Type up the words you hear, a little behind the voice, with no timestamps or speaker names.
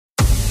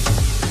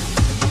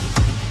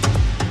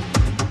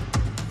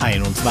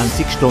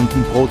21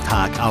 Stunden pro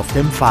Tag auf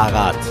dem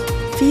Fahrrad.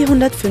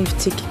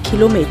 450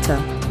 Kilometer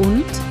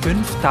und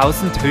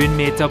 5000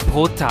 Höhenmeter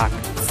pro Tag.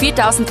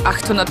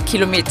 4800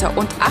 Kilometer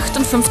und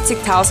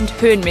 58.000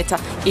 Höhenmeter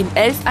in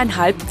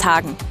 11,5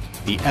 Tagen.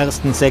 Die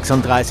ersten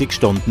 36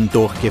 Stunden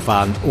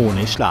durchgefahren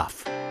ohne Schlaf.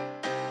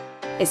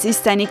 Es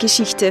ist eine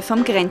Geschichte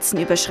vom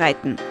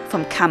Grenzenüberschreiten,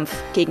 vom Kampf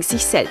gegen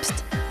sich selbst,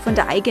 von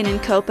der eigenen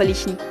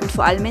körperlichen und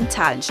vor allem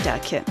mentalen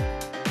Stärke.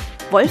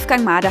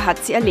 Wolfgang Mader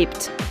hat sie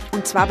erlebt,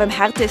 und zwar beim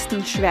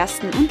härtesten,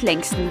 schwersten und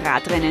längsten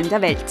Radrennen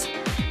der Welt,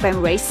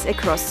 beim Race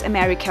Across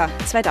America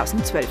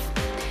 2012.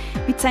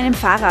 Mit seinem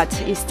Fahrrad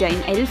ist er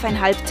in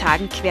 11,5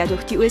 Tagen quer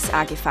durch die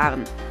USA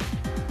gefahren.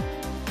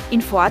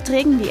 In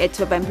Vorträgen, wie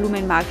etwa beim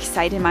Blumenpark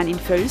Seidemann in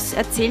Völs,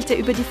 erzählt er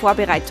über die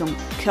Vorbereitung,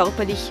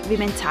 körperlich wie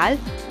mental,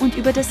 und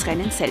über das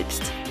Rennen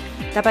selbst.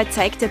 Dabei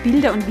zeigt er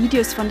Bilder und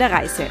Videos von der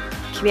Reise,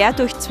 quer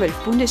durch 12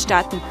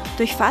 Bundesstaaten,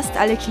 durch fast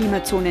alle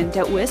Klimazonen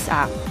der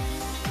USA.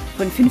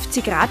 Von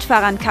 50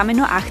 Radfahrern kamen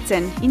nur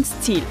 18 ins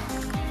Ziel.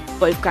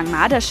 Wolfgang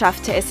Mader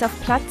schaffte es auf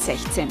Platz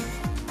 16.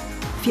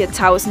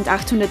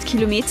 4.800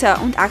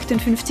 Kilometer und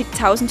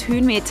 58.000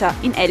 Höhenmeter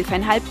in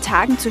 11,5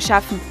 Tagen zu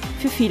schaffen,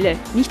 für viele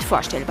nicht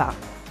vorstellbar.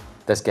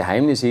 Das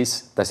Geheimnis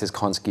ist, dass es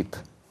keins gibt.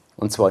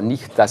 Und zwar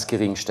nicht das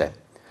Geringste.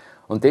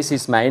 Und das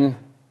ist mein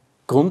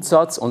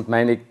Grundsatz und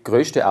meine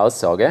größte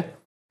Aussage.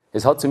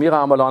 Es hat zu mir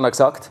einmal einer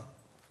gesagt,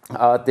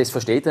 das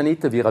versteht er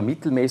nicht, wie ein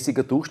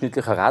mittelmäßiger,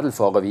 durchschnittlicher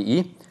Radlfahrer wie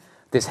ich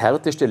das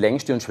härteste,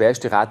 längste und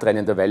schwerste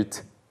Radrennen der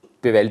Welt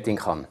bewältigen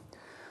kann.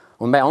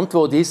 Und meine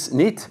Antwort ist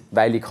nicht,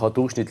 weil ich kein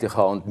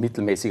durchschnittlicher und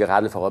mittelmäßiger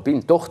Radlfahrer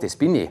bin. Doch, das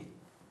bin ich.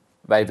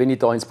 Weil wenn ich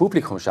da ins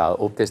Publikum schaue,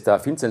 ob das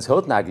der Vinzenz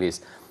Hörtnagel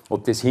ist,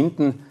 ob das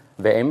hinten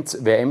WM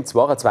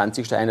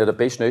 22. einer der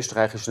besten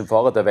österreichischen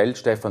Fahrer der Welt,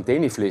 Stefan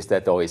Deniflis, der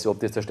da ist, ob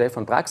das der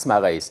Stefan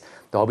Braxmarer ist,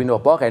 da habe ich noch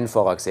ein paar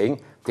Rennfahrer gesehen,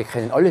 die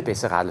können alle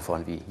besser Radl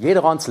fahren wie ich.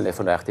 Jeder einzelne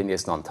von euch, den ich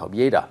jetzt genannt habe,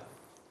 jeder.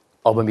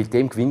 Aber mit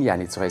dem gewinne ich auch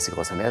nicht zu Race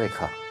Across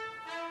America.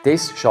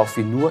 Das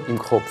schaffe ich nur im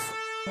Kopf.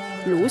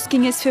 Los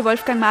ging es für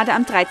Wolfgang Mader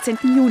am 13.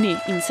 Juni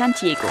in San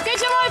Diego.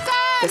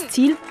 Das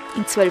Ziel,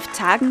 in 12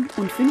 Tagen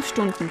und 5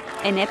 Stunden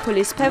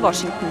Annapolis bei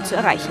Washington zu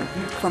erreichen.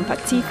 Vom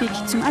Pazifik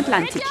zum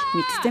Atlantik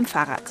mit dem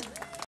Fahrrad.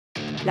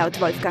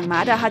 Laut Wolfgang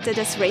Mader hatte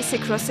das Race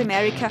Across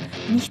America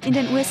nicht in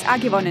den USA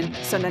gewonnen,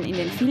 sondern in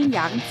den vielen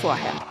Jahren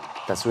vorher.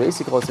 Das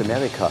Race Across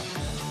America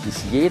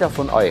ist jeder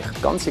von euch,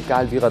 ganz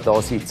egal wie er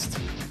da sitzt,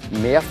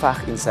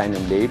 mehrfach in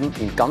seinem Leben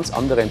in ganz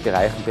anderen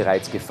Bereichen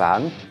bereits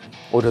gefahren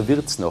oder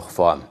wird es noch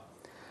fahren.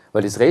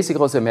 Weil das Race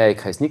Across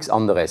America ist nichts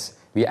anderes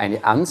wie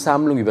eine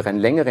Ansammlung über einen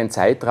längeren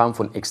Zeitraum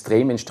von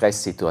extremen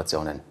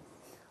Stresssituationen.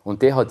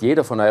 Und die hat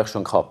jeder von euch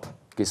schon gehabt.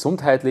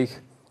 Gesundheitlich,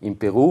 im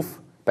Beruf,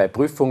 bei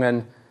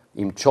Prüfungen,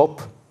 im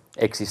Job,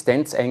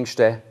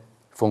 Existenzängste,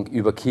 von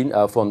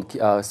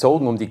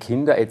Sorgen um die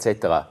Kinder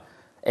etc.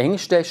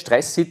 Ängste,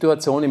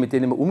 Stresssituationen, mit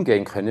denen man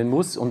umgehen können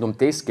muss, und um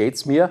das geht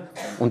es mir.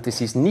 Und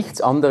das ist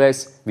nichts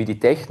anderes wie die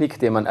Technik,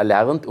 die man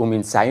erlernt, um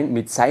mit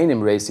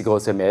seinem Race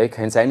Across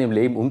America, in seinem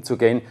Leben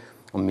umzugehen.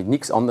 Und mit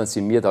nichts anderem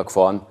sind wir da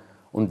gefahren.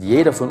 Und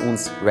jeder von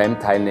uns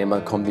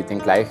RAAM-Teilnehmer kommt mit den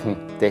gleichen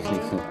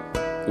Techniken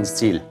ins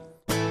Ziel.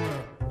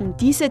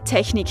 Und diese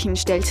Techniken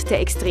stellt der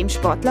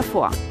Extremsportler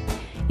vor.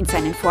 In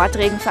seinen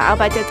Vorträgen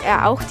verarbeitet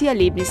er auch die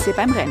Erlebnisse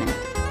beim Rennen.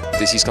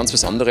 Das ist ganz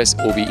was anderes,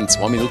 ob ich in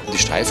 2 Minuten die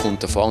Streife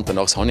runterfahre und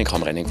danach das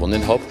Hahnenkammrennen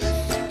gewonnen habe,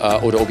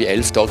 oder ob ich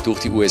 11 Tage durch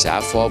die USA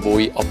fahre, wo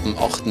ich ab dem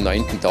 8.,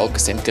 9. Tag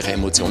sämtliche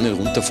Emotionen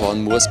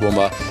runterfahren muss,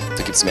 da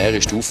gibt es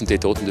mehrere Stufen, die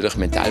dort natürlich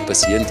mental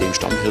passieren, die im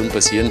Stammhirn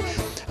passieren,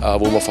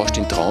 wo man fast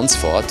in Trance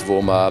fährt,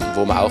 wo man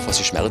auch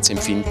was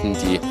Schmerzempfinden,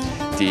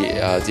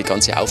 die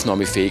ganze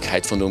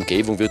Aufnahmefähigkeit von der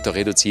Umgebung wird da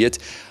reduziert.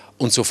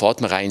 Und so fährt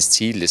man rein ins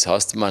Ziel. Das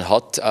heißt, man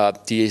hat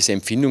diese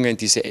Empfindungen,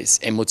 dieses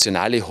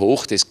emotionale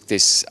Hoch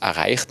des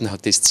Erreichten,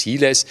 des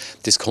Zieles,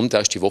 das kommt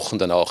erst die Wochen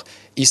danach.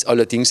 Ist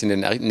allerdings in den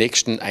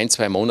nächsten 1,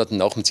 2 Monaten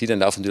nach dem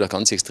Zielanlauf natürlich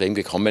ganz extrem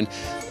gekommen.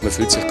 Man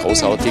fühlt sich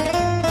großartig.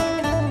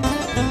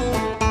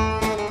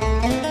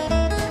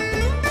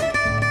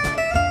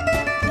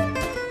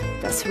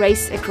 Das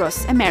Race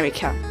Across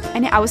America,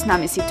 eine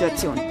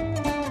Ausnahmesituation.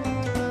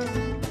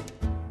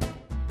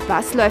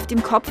 Was läuft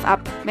im Kopf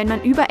ab, wenn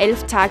man über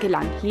 11 Tage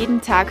lang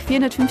jeden Tag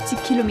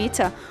 450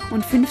 Kilometer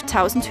und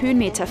 5000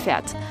 Höhenmeter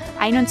fährt,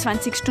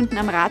 21 Stunden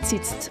am Rad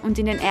sitzt und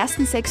in den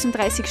ersten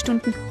 36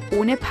 Stunden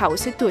ohne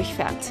Pause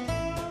durchfährt?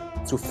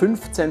 Zu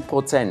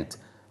 15%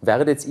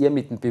 werdet ihr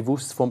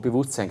vom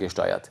Bewusstsein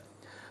gesteuert.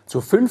 Zu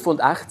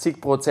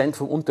 85%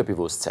 vom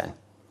Unterbewusstsein.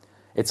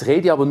 Jetzt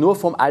rede ich aber nur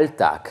vom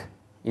Alltag.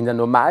 In der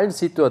normalen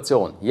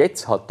Situation,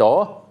 jetzt hat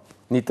da,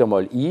 nicht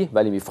einmal ich,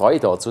 weil ich mich freue,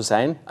 da zu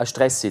sein, eine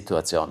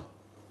Stresssituation.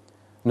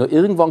 Nur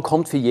irgendwann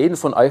kommt für jeden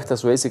von euch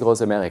das Race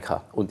Across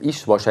America und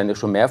ist wahrscheinlich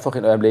schon mehrfach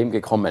in eurem Leben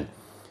gekommen,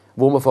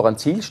 wo man vor einem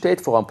Ziel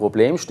steht, vor einem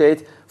Problem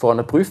steht, vor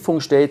einer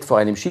Prüfung steht, vor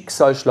einem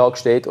Schicksalsschlag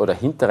steht oder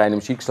hinter einem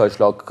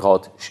Schicksalsschlag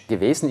gerade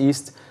gewesen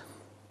ist.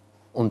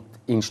 Und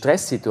in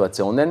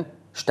Stresssituationen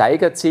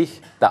steigert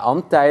sich der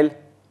Anteil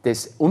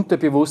des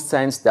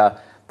Unterbewusstseins,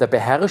 der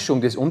Beherrschung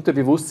des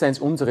Unterbewusstseins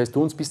unseres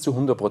Tuns bis zu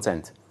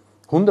 100%.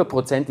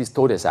 100% ist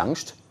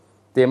Todesangst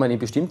den man in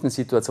bestimmten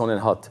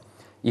Situationen hat.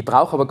 Ich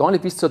brauche aber gar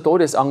nicht bis zur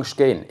Todesangst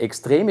gehen.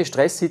 Extreme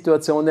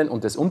Stresssituationen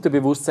und das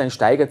Unterbewusstsein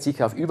steigert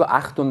sich auf über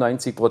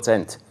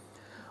 98%.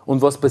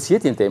 Und was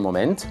passiert in dem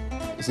Moment?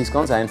 Es ist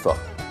ganz einfach.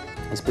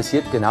 Es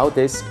passiert genau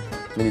das,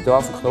 wenn ich da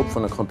auf den Knopf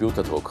von einem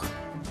Computer drücke.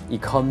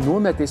 Ich kann nur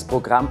mehr das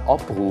Programm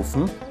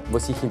abrufen,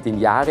 was ich in den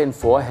Jahren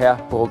vorher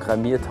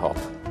programmiert habe,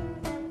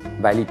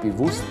 weil ich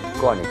bewusst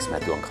gar nichts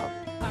mehr tun kann.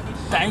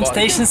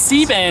 Tankstation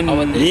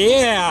 7!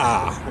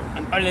 Yeah!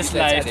 Alles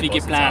live wie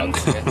geplant.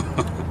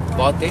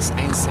 War das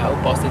ein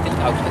Saupass, den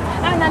auch nicht?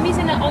 Ah nein, wir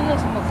sind ein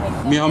anderes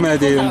gekommen. Wir haben ja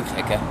die...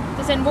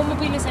 Das sind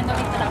Wohnmobile, sind da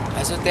nicht drauf.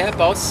 Also der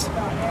Pass.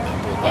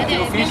 Ja, Die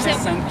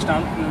Officials sind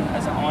gestanden,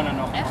 also einer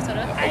noch. Echt,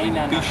 oder?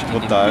 Einer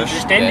noch. Total.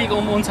 Ständig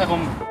um uns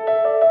herum.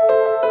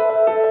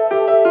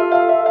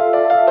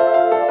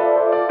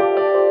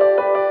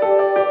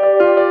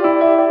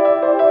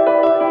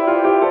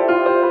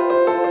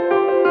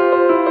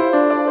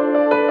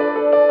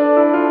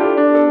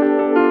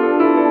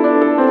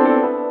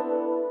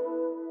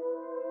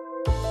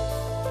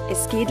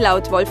 Es geht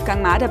laut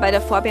Wolfgang Mader bei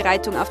der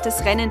Vorbereitung auf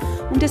das Rennen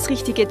um das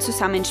richtige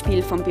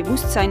Zusammenspiel von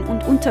Bewusstsein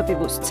und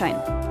Unterbewusstsein.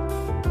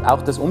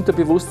 Auch das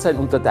Unterbewusstsein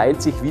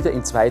unterteilt sich wieder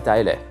in zwei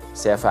Teile.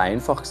 Sehr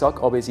vereinfacht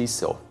gesagt, aber es ist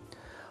so.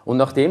 Und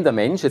nachdem der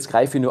Mensch, jetzt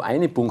greife ich nur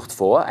einen Punkt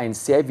vor, ein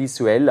sehr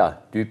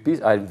visueller Typ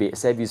ist, ein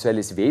sehr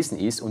visuelles Wesen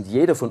ist und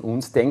jeder von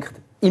uns denkt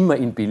immer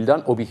in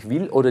Bildern, ob ich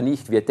will oder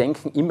nicht, wir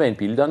denken immer in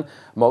Bildern,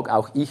 mag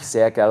auch ich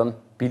sehr gern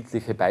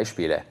bildliche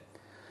Beispiele.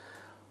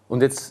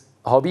 Und jetzt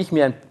habe ich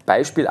mir ein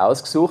Beispiel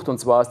ausgesucht, und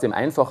zwar aus dem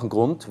einfachen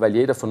Grund, weil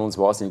jeder von uns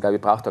weiß, ich glaube,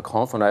 ich brauche da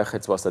keinen von euch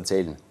jetzt was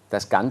erzählen.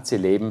 Das ganze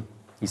Leben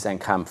ist ein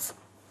Kampf.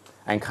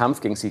 Ein Kampf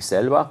gegen sich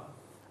selber,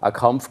 ein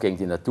Kampf gegen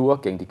die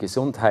Natur, gegen die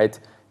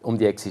Gesundheit, um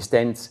die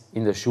Existenz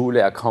in der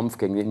Schule, ein Kampf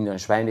gegen den inneren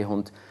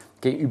Schweinehund,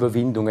 gegen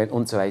Überwindungen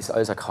und so weiter. Es ist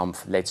alles ein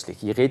Kampf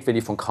letztlich. Ich rede, wenn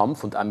ich von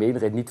Kampf und Armeen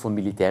rede, nicht von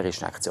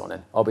militärischen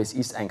Aktionen, aber es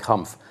ist ein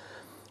Kampf.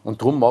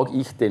 Und darum mag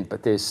ich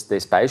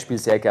das Beispiel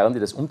sehr gerne,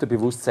 das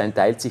Unterbewusstsein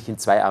teilt sich in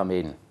zwei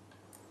Armeen.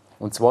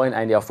 Und zwar in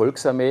eine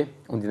Erfolgsarmee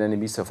und in eine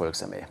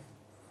Misserfolgsarmee.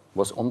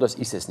 Was anderes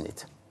ist es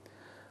nicht.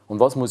 Und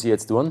was muss ich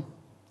jetzt tun?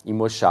 Ich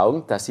muss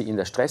schauen, dass ich in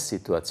der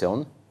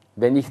Stresssituation,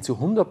 wenn ich zu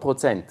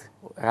 100%,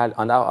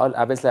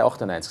 auch wenn es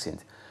 98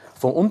 sind,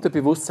 vom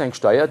Unterbewusstsein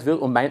gesteuert wird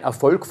und mein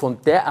Erfolg von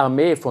der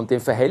Armee, von dem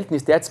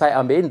Verhältnis der zwei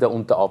Armeen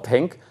darunter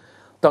abhängt,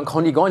 dann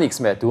kann ich gar nichts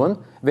mehr tun,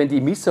 wenn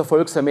die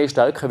Misserfolgsarmee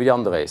stärker wie die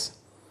andere ist.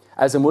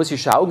 Also muss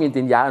ich schauen in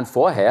den Jahren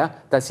vorher,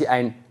 dass ich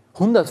ein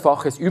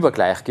 100-faches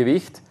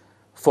Übergleichgewicht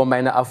von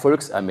meiner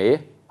Erfolgsarmee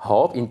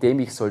habe, indem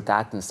ich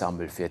Soldaten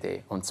sammle für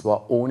die. Und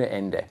zwar ohne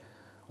Ende.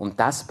 Und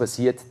das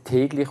passiert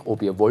täglich,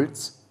 ob ihr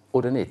wollt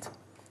oder nicht.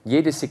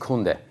 Jede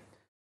Sekunde.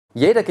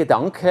 Jeder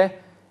Gedanke,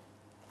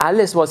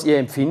 alles, was ihr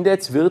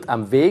empfindet, wird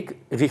am Weg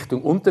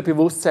Richtung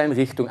Unterbewusstsein,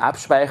 Richtung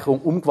Abspeicherung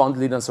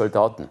umgewandelt in einen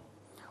Soldaten.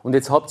 Und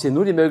jetzt habt ihr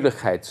nur die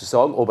Möglichkeit zu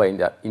sagen, ob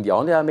er in die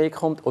eine Armee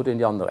kommt oder in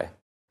die andere.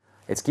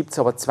 Jetzt gibt es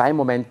aber zwei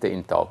Momente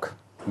im Tag,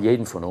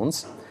 jeden von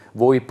uns,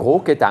 wo ich pro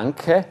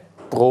Gedanke,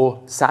 pro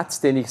Satz,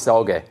 den ich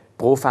sage,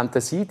 pro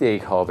Fantasie, die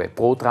ich habe,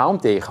 pro Traum,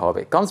 den ich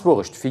habe, ganz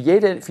wurscht, für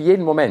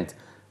jeden Moment,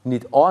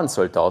 nicht einen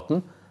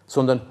Soldaten,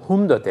 sondern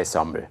Hunderte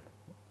sammle.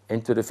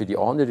 Entweder für die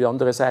eine oder die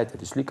andere Seite,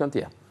 das liegt an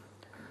dir.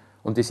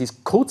 Und das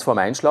ist kurz vorm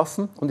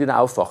Einschlafen und in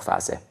der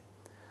Aufwachphase.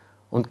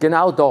 Und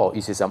genau da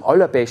ist es am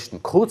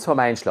allerbesten, kurz vorm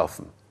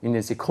Einschlafen, in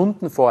den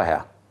Sekunden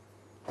vorher,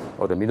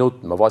 oder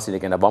Minuten, man weiß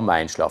nicht genau, wann man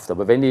einschlaft,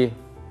 aber wenn ich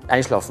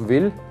einschlafen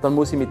will, dann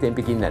muss ich mit dem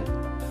beginnen.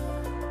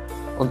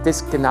 Und das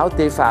sind genau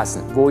die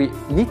Phasen, wo ich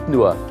nicht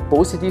nur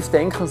positiv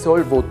denken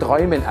soll, wo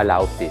Träumen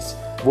erlaubt ist,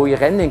 wo ich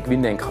Rennen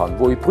gewinnen kann,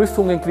 wo ich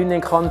Prüfungen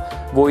gewinnen kann,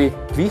 wo ich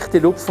Gewichte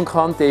lupfen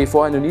kann, die ich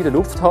vorher noch nie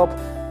gelupft habe.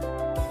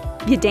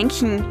 Wir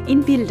denken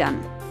in Bildern.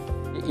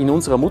 In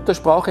unserer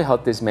Muttersprache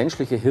hat das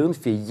menschliche Hirn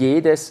für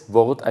jedes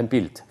Wort ein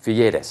Bild. Für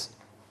jedes.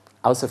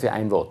 Außer für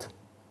ein Wort.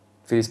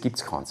 Für das gibt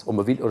es keins. Ob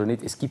man will oder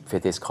nicht, es gibt für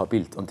das kein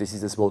Bild. Und das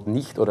ist das Wort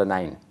nicht oder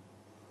nein.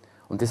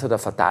 Und das hat eine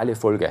fatale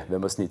Folge,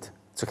 wenn man es nicht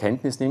zur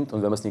Kenntnis nimmt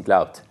und wenn man es nicht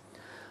glaubt.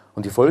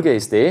 Und die Folge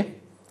ist die,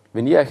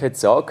 wenn ich euch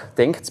jetzt sage,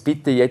 denkt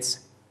bitte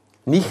jetzt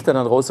nicht an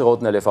einen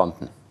rosaroten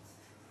Elefanten.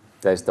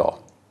 Der ist da.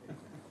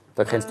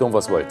 Da kannst du tun,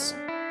 was du willst.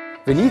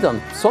 Wenn ich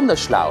dann besonders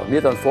schlau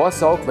mir dann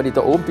vorsage, wenn ich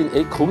da oben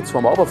bin, kurz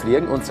vorm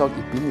Runterfliegen und sage,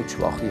 ich bin nicht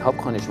schwach, ich habe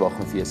keine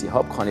schwachen Füße, ich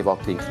habe keine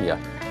wackeligen Knie.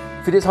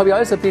 Für das habe ich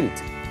alles ein Bild.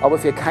 Aber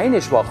für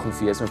keine schwachen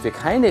Füße und für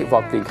keine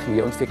wackeligen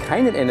Knie und für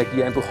keinen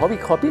Energieeinbruch habe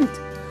ich kein Bild.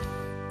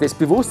 Das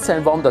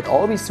Bewusstsein wandert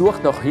ab,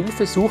 sucht nach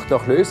Hilfe, sucht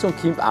nach Lösung,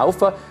 kommt auf.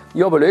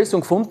 Ich habe eine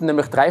Lösung gefunden,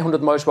 nämlich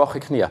 300 Mal schwache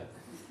Knie.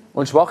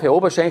 Und schwache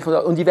Oberschenkel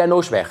und ich werde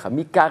noch schwächer.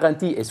 Mit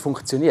Garantie, es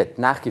funktioniert,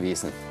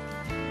 nachgewiesen.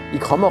 Ich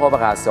kann mir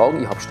aber auch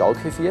sagen, ich habe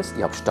starke Füße,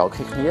 ich habe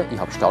starke Knie, ich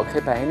habe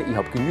starke Beine, ich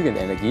habe genügend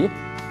Energie.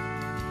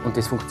 Und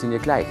das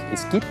funktioniert gleich.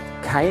 Es gibt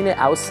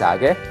keine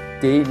Aussage,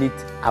 die ich nicht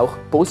auch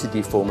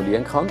positiv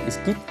formulieren kann.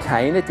 Es gibt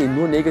keine, die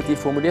nur negativ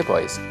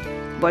formulierbar ist.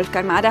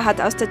 Wolfgang Mader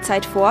hat aus der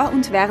Zeit vor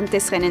und während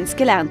des Rennens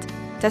gelernt,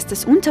 dass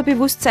das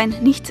Unterbewusstsein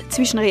nicht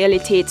zwischen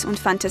Realität und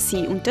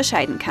Fantasie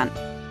unterscheiden kann.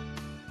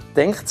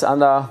 Denkt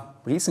an eine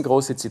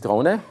riesengroße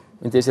Zitrone,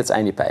 in das jetzt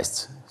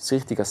reinbeißt. Das ist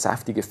richtige,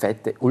 saftige,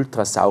 fette,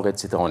 ultrasaure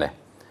Zitrone.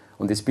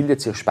 Und es bildet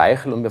sich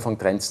Speichel und wir fangen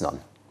Grenzen an.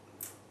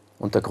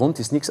 Und der Grund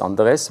ist nichts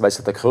anderes, weil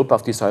sich der Körper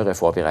auf die Säure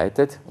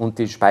vorbereitet und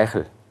die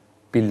Speichel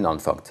bilden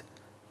anfängt.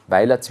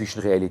 Weil er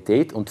zwischen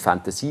Realität und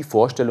Fantasie,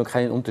 Vorstellung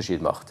keinen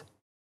Unterschied macht.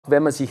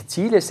 Wenn man sich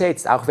Ziele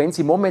setzt, auch wenn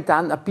sie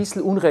momentan ein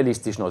bisschen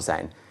unrealistisch noch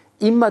sein,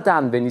 immer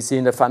dann, wenn ich sie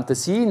in der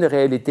Fantasie, in der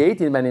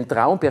Realität, in meinem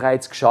Traum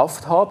bereits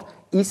geschafft habe,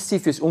 ist sie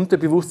fürs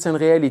Unterbewusstsein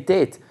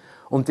Realität.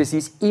 Und das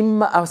ist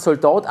immer ein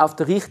Soldat auf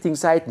der richtigen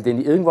Seite, den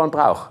ich irgendwann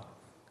brauche.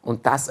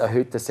 Und das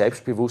erhöht das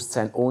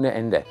Selbstbewusstsein ohne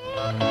Ende.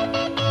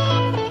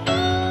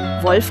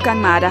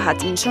 Wolfgang Mader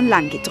hat ihn schon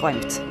lang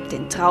geträumt,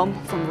 den Traum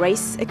vom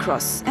Race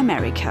Across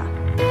America.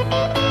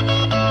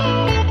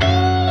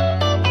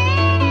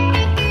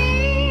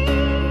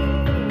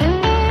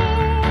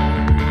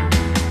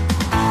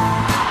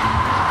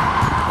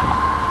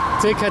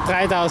 Circa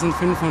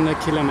 3500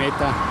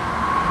 Kilometer.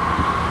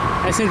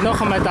 Es sind noch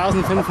einmal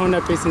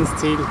 1500 bis ins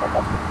Ziel.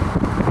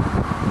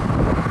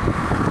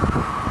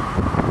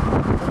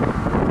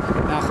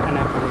 Nach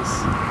Annapolis.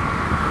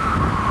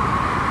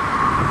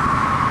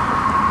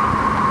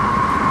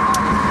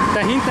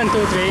 Der Hintern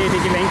tut weh, die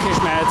Gelenke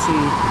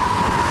schmerzen.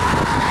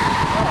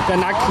 Der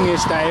Nacken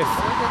ist steif.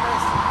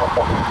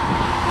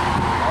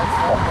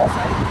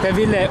 Der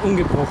Wille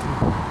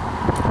ungebrochen.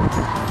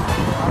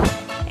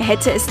 Er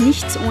hätte es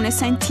nicht ohne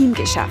sein Team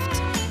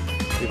geschafft.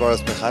 Ich war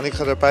als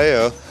Mechaniker dabei,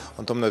 ja,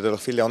 und haben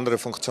natürlich viele andere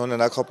Funktionen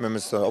auch gehabt. Wir haben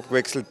uns dann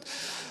abgewechselt.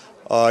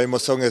 Ich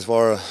muss sagen, es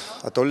war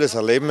ein tolles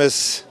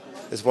Erlebnis.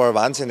 Es war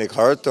wahnsinnig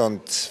hart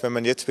und wenn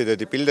man jetzt wieder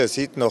die Bilder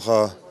sieht, nach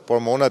ein paar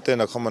Monaten,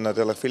 dann kommen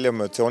natürlich viele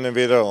Emotionen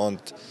wieder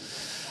und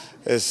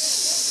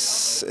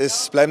es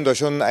bleiben da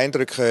schon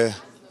Eindrücke,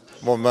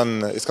 wo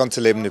man das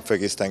ganze Leben nicht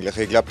vergisst eigentlich.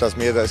 Ich glaube, dass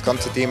wir das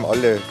ganze Team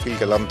alle viel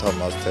gelernt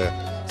haben aus der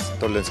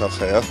tollen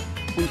Sache. Ja.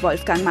 Und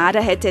Wolfgang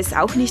Mader hätte es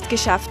auch nicht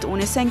geschafft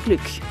ohne sein Glück.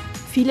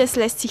 Vieles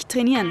lässt sich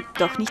trainieren,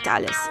 doch nicht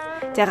alles.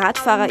 Der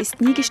Radfahrer ist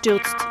nie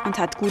gestürzt und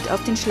hat gut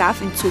auf den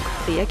Schlafentzug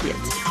reagiert.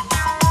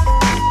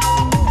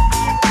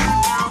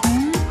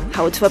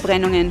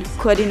 Hautverbrennungen,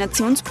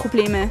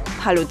 Koordinationsprobleme,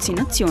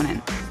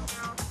 Halluzinationen.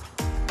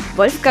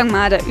 Wolfgang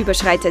Mader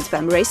überschreitet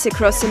beim Race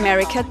Across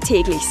America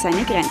täglich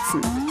seine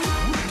Grenzen.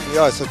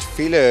 Ja, es hat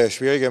viele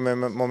schwierige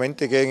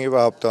Momente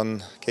überhaupt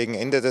dann gegen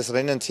Ende des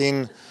Rennens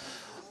hin.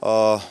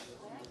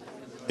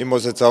 Ich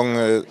muss jetzt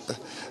sagen,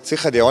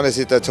 sicher die eine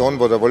Situation,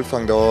 wo der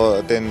Wolfgang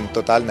da den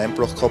totalen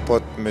Einbruch gehabt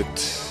hat mit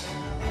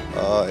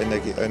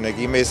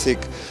energiemäßig,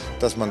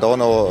 dass man da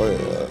noch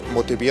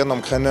motivieren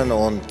haben können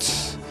und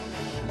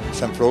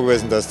sind froh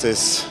gewesen, dass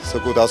das so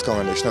gut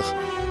ausgegangen ist.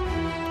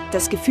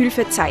 Das Gefühl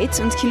für Zeit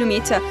und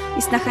Kilometer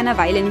ist nach einer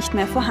Weile nicht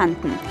mehr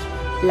vorhanden.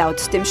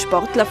 Laut dem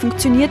Sportler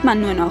funktioniert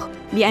man nur noch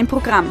wie ein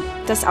Programm,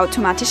 das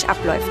automatisch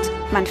abläuft.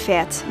 Man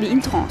fährt wie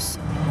in Trance.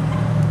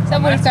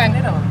 So, Wolfgang.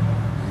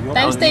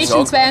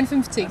 Timestation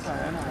 52.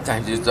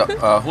 Nein, das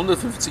ist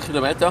 150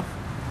 Kilometer.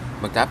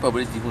 Man glaubt aber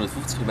nicht, die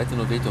 150 Kilometer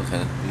noch wehtun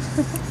können.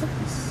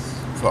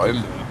 Vor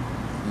allem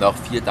nach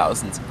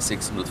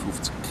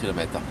 4650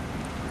 Kilometer.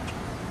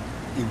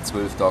 In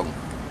 12 Tagen.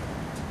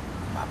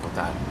 War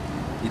brutal.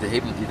 Die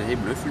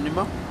heben Löffel nicht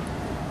mehr.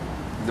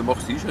 Und dann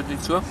machst du die T-Shirt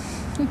nicht zu.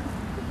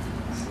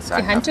 Die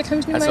Handschuhe kommen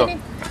nicht mehr rein?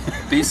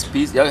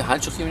 Ja,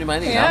 Handschuhe kommen nicht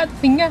mehr rein. Ja, die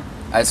Finger.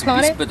 Also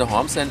bis wir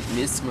daheim sind,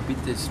 müsst ihr mir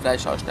bitte das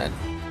Fleisch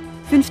ausschneiden.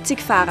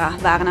 50 Fahrer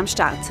waren am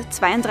Start,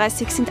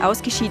 32 sind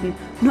ausgeschieden,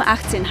 nur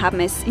 18 haben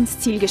es ins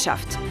Ziel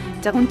geschafft.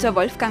 Darunter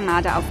Wolfgang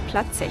Mader auf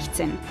Platz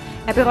 16.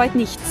 Er bereut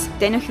nichts,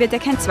 dennoch wird er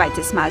kein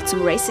zweites Mal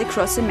zum Race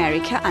Across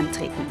America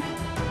antreten.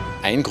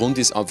 Ein Grund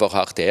ist einfach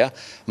auch der,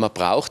 man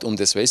braucht, um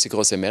das Race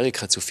Across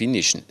America zu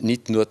finishen,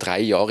 nicht nur 3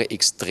 Jahre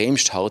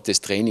extremst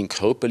hartes Training,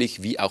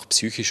 körperlich wie auch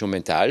psychisch und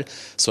mental,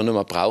 sondern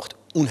man braucht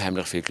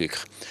unheimlich viel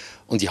Glück.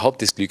 Und ich habe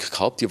das Glück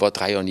gehabt, ich war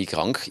 3 Jahre nie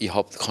krank, ich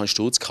habe keinen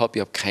Sturz gehabt, ich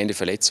habe keine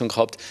Verletzung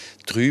gehabt,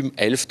 drüben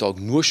 11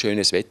 Tage nur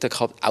schönes Wetter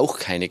gehabt, auch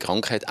keine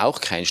Krankheit,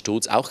 auch kein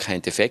Sturz, auch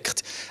kein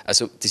Defekt.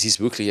 Also das ist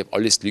wirklich, ich habe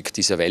alles Glück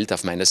dieser Welt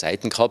auf meiner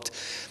Seite gehabt.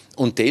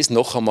 Und das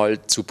noch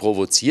einmal zu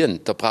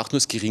provozieren, da braucht nur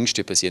das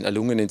Geringste passieren. Eine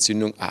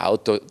Lungenentzündung, ein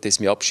Auto, das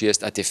mir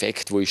abschießt, ein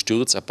Defekt, wo ich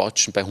stürze, ein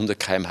Batschen bei 100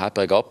 km/h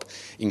bergab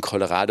in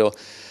Colorado.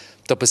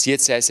 Da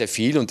passiert sehr, sehr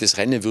viel und das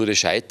Rennen würde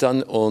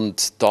scheitern.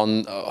 Und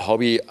dann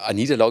habe ich eine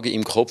Niederlage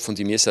im Kopf und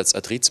ich muss jetzt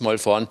ein drittes Mal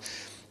fahren,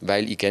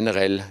 weil ich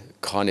generell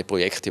keine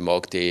Projekte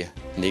mag, die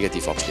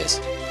negativ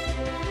abschließen.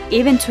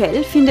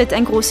 Eventuell findet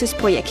ein großes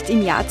Projekt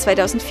im Jahr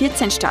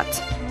 2014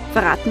 statt.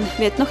 Verraten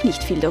wird noch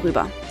nicht viel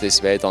darüber.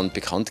 Das werde ich dann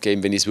bekannt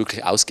geben, wenn ich es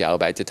wirklich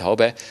ausgearbeitet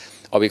habe.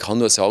 Aber ich kann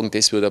nur sagen,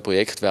 das wird ein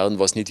Projekt werden,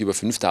 was nicht über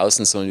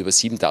 5.000, sondern über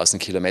 7.000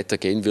 Kilometer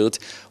gehen wird.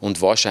 Und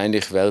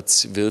wahrscheinlich wird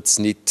es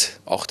nicht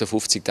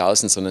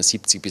 58.000, sondern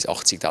 70.000 bis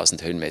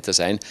 80.000 Höhenmeter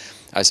sein.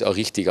 Also ein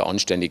richtiger,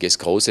 anständiges,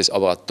 großes,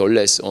 aber ein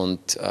tolles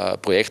und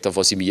Projekt, auf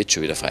was ich mich jetzt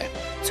schon wieder freue.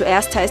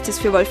 Zuerst heißt es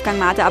für Wolfgang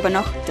Mader aber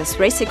noch, das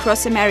Race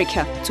Across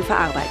America zu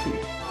verarbeiten.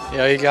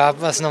 Ja, ich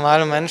glaube, als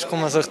normaler Mensch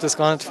kann man sich das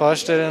gar nicht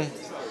vorstellen,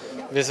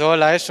 wie so eine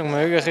Leistung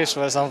möglich ist,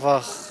 weil es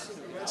einfach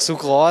zu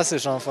groß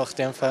ist, einfach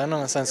die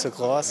Entfernungen sind so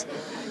groß.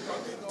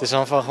 Das ist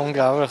einfach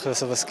unglaublich, dass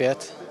sowas geht.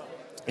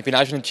 Ich bin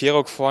auch schon in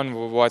Giro gefahren,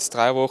 wo war jetzt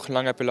 3 Wochen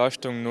lange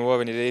Belastung. Nur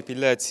wenn ich die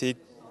Bilder sehe,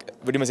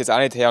 würde ich mir es jetzt auch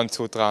nicht her und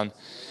zutrauen.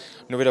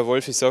 Nur wie der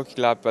Wolfi sagt, ich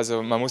glaube,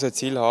 also man muss ein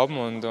Ziel haben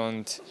und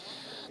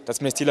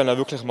dass man das Ziel dann auch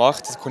wirklich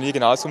macht, das kann ich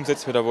genauso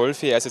umsetzen wie der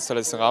Wolfi. Er ist jetzt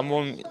als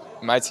RAAM.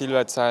 Mein Ziel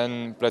wird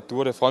sein, bei der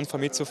Tour de France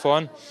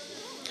mitzufahren.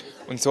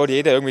 Und so hat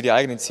jeder irgendwie die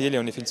eigenen Ziele.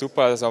 Und ich finde es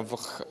super, dass es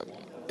einfach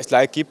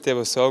Leute gibt,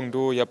 die sagen,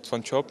 du, ich habe zwar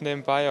einen Job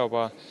nebenbei,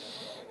 aber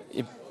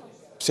ich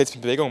setze mich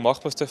in Bewegung und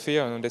mache was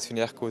dafür. Und das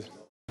finde ich echt gut.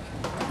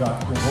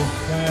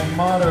 Wolfgang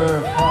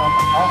Mader from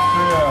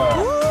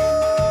Austria.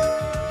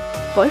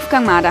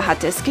 Wolfgang Mader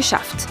hat es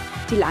geschafft.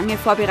 Die lange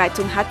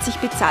Vorbereitung hat sich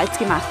bezahlt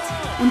gemacht.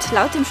 Und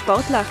laut dem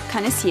Sportler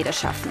kann es jeder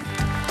schaffen.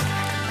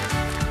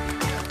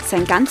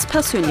 Sein ganz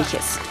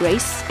persönliches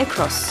Race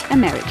Across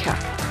America.